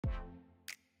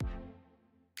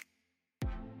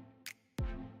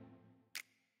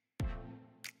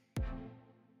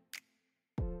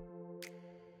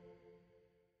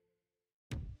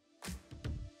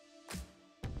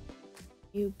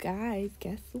You guys,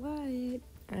 guess what?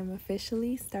 I'm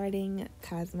officially starting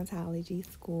cosmetology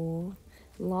school.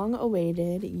 Long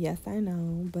awaited, yes, I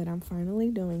know, but I'm finally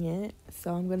doing it.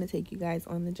 So I'm going to take you guys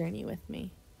on the journey with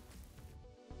me.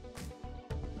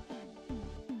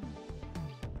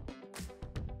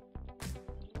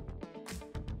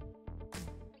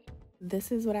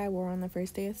 This is what I wore on the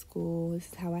first day of school. This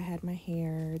is how I had my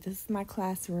hair. This is my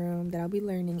classroom that I'll be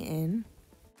learning in.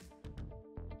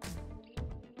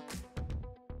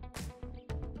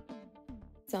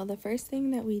 So the first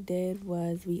thing that we did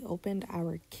was we opened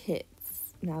our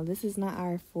kits. Now this is not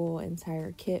our full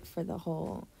entire kit for the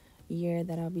whole year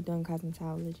that I'll be doing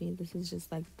cosmetology. This is just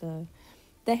like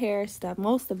the hair stuff,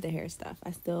 most of the hair stuff.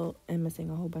 I still am missing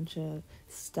a whole bunch of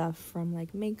stuff from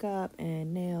like makeup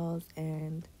and nails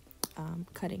and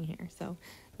cutting hair. So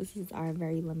this is our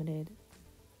very limited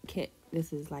kit.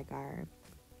 This is like our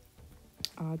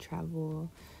travel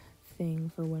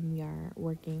thing for when we are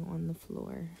working on the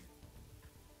floor.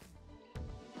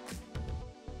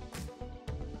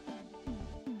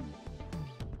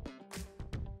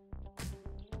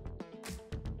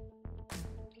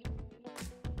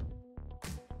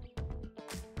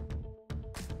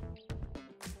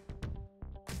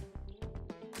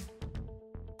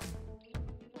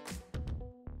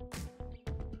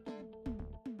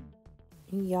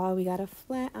 Y'all, we got a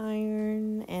flat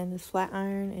iron, and this flat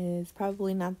iron is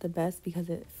probably not the best because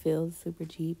it feels super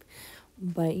cheap,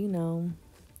 but you know,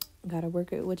 gotta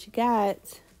work with what you got.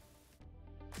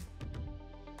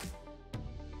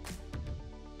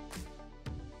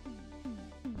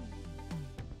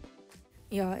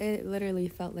 Y'all, it literally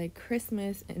felt like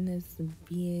Christmas in this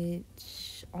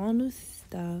bitch. All new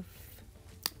stuff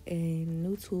and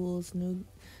new tools, new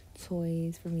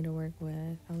toys for me to work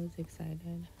with. I was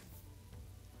excited.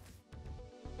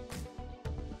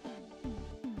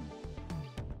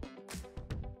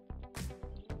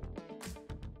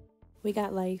 We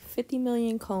got like 50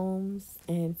 million combs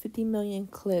and 50 million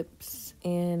clips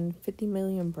and 50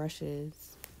 million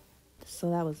brushes. So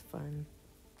that was fun.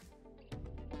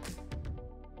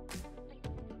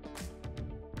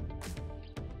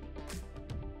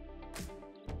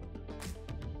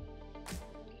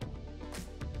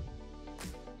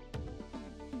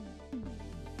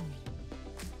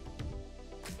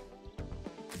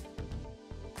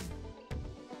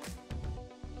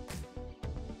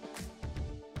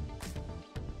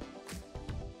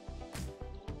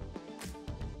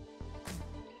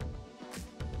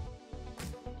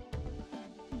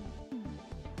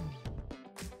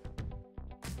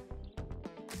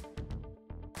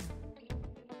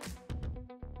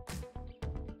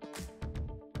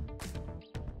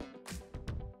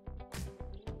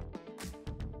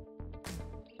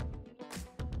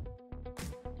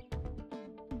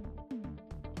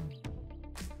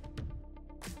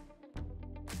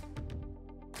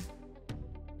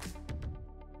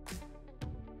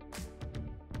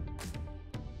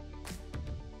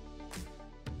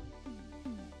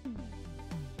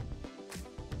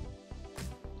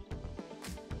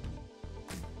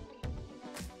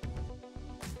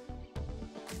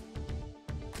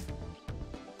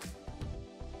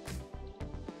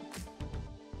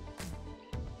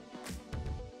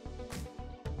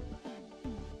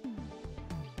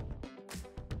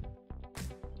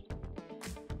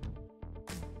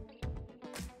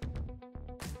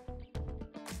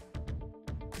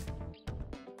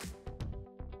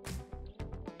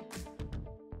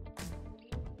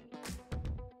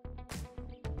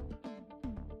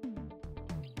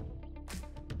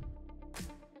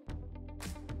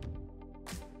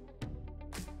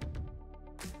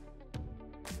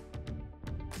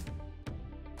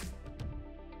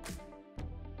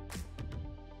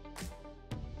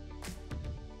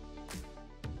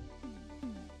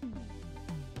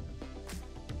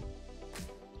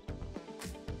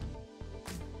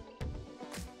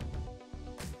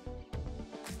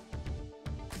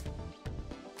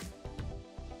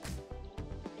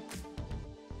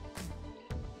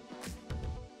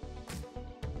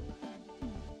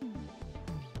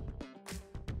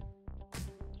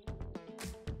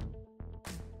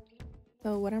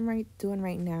 So what I'm doing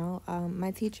right now, my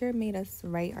teacher made us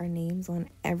write our names on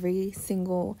every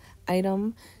single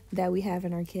item that we have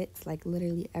in our kits, like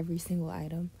literally every single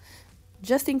item,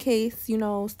 just in case, you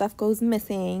know, stuff goes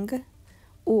missing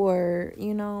or,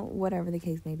 you know, whatever the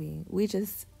case may be.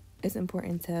 It's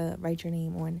important to write your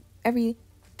name on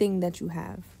everything that you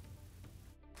have.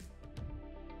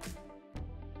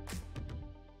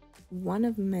 One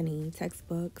of many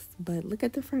textbooks, but look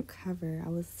at the front cover. I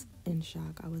was in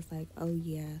shock. I was like, oh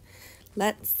yeah,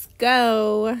 let's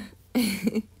go.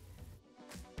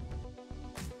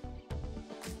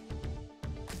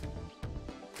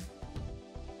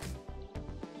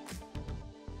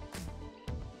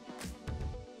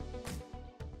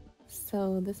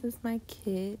 So this is my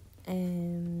kit,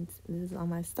 and this is all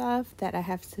my stuff that I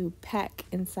have to pack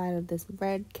inside of this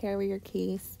red carrier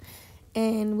case.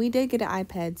 And we did get an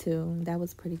iPad too. That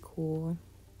was pretty cool.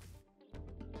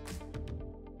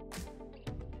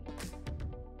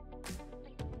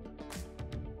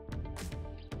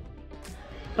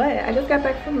 But I just got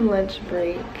back from lunch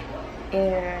break,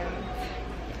 and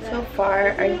so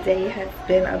far our day has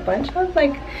been a bunch of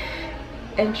like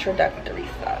introductory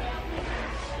stuff.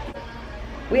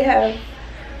 We have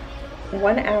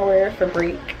 1 hour for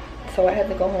break, so I had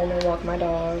to go home and walk my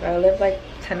dog. I live like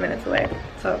 10 minutes away,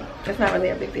 so it's not really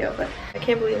a big deal, but I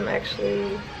can't believe I'm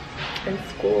actually in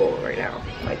school right now.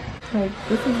 Like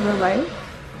this is real life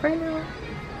right now.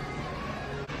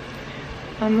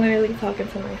 I'm literally talking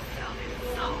to myself.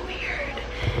 It's so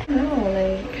weird. No,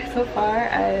 like so far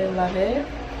I love it,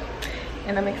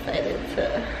 and I'm excited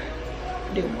to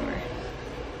do more.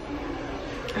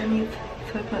 I need to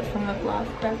put some lip gloss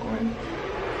back on.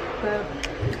 But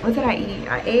what did I eat?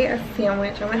 I ate a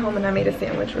sandwich. I went home and I made a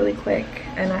sandwich really quick,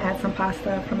 and I had some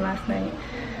pasta from last night,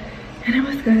 and it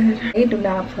was good. They do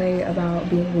not play about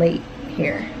being late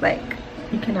here. Like,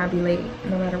 you cannot be late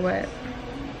no matter what.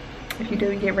 If you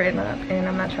do, you get written up, and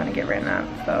I'm not trying to get written up.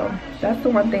 So that's the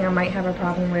one thing I might have a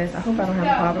problem with. I hope I don't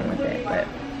have a problem with it, but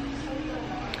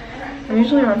I'm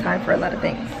usually on time for a lot of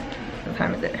things. What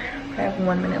time is it? I have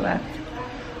 1 minute left.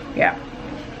 Yeah.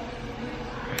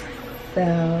 So,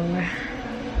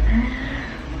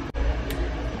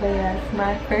 but yes,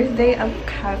 my first day of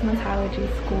cosmetology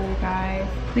school, guys.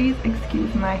 Please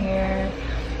excuse my hair.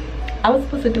 I was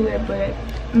supposed to do it, but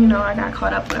you know, I got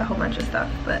caught up with a whole bunch of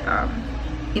stuff. But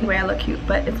either way, I look cute.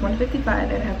 But it's 1:55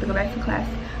 and I have to go back to class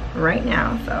right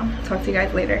now. So talk to you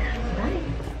guys later. Bye.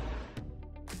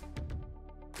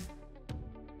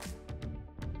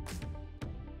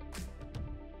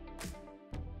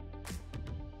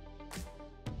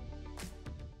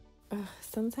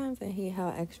 Sometimes I hate how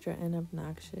extra and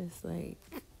obnoxious like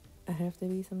I have to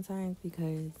be sometimes,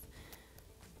 because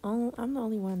I'm the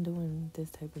only one doing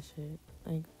this type of shit.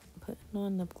 Like putting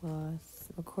on lip gloss,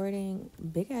 recording,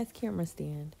 big ass camera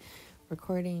stand,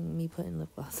 recording me putting lip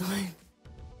gloss on.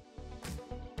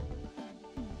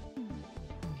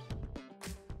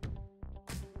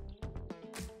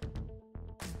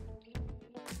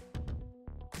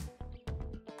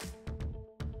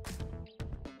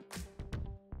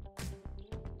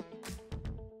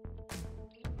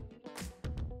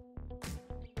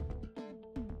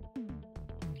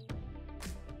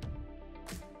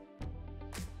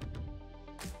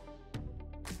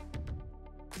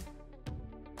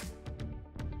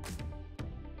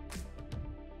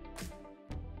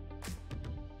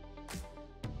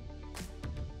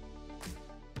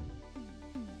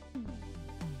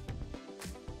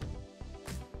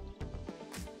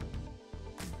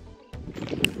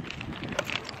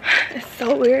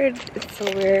 It's so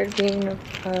weird being a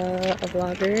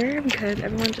vlogger, because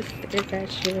everyone just stares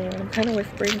at you, and I'm kind of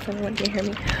whispering so no one can hear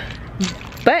me.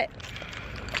 But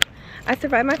I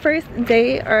survived my first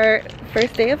day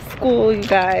of school, you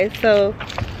guys, so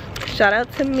shout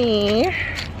out to me.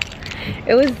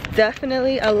 It was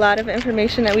definitely a lot of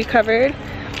information that we covered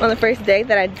on the first day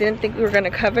that I didn't think we were going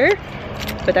to cover,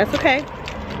 but that's okay.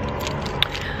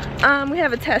 We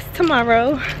have a test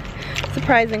tomorrow,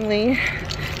 surprisingly.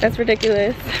 That's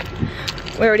ridiculous.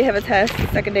 We already have a test,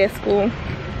 second day of school.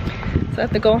 So I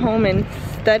have to go home and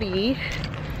study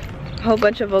a whole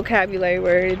bunch of vocabulary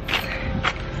words.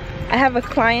 I have a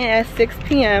client at 6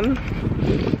 p.m.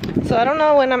 So I don't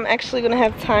know when I'm actually gonna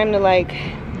have time to like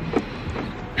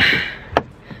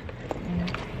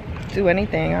do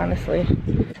anything, honestly.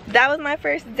 That was my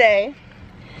first day.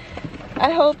 I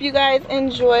hope you guys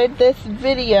enjoyed this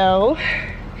video.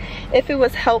 If it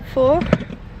was helpful,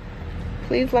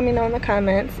 please let me know in the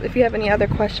comments. If you have any other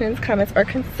questions, comments, or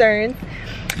concerns,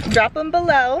 drop them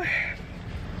below.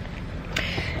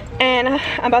 And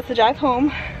I'm about to drive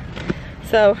home,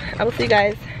 so I will see you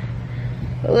guys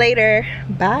later.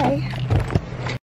 Bye.